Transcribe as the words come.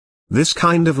This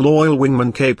kind of loyal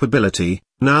wingman capability,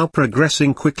 now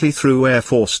progressing quickly through Air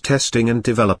Force testing and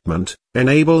development,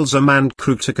 enables a manned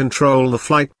crew to control the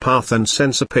flight path and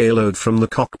sense a payload from the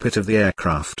cockpit of the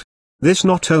aircraft. This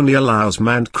not only allows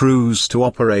manned crews to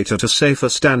operate at a safer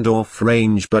standoff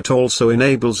range but also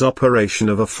enables operation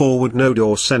of a forward node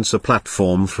or sensor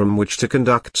platform from which to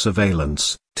conduct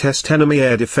surveillance, test enemy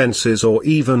air defenses or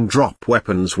even drop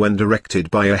weapons when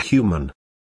directed by a human.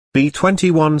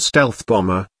 B-21 stealth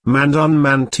bomber,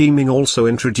 manned-unmanned teaming also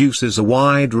introduces a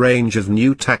wide range of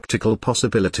new tactical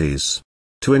possibilities.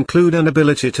 To include an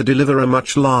ability to deliver a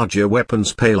much larger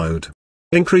weapons payload,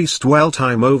 increased dwell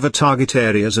time over target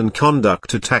areas and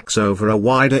conduct attacks over a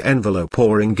wider envelope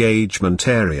or engagement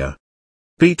area.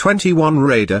 B-21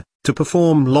 Raider, to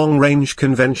perform long-range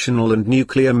conventional and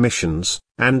nuclear missions,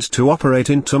 and to operate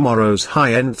in tomorrow's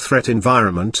high-end threat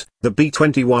environment, the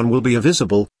B-21 will be a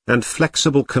visible and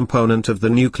flexible component of the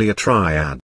nuclear triad.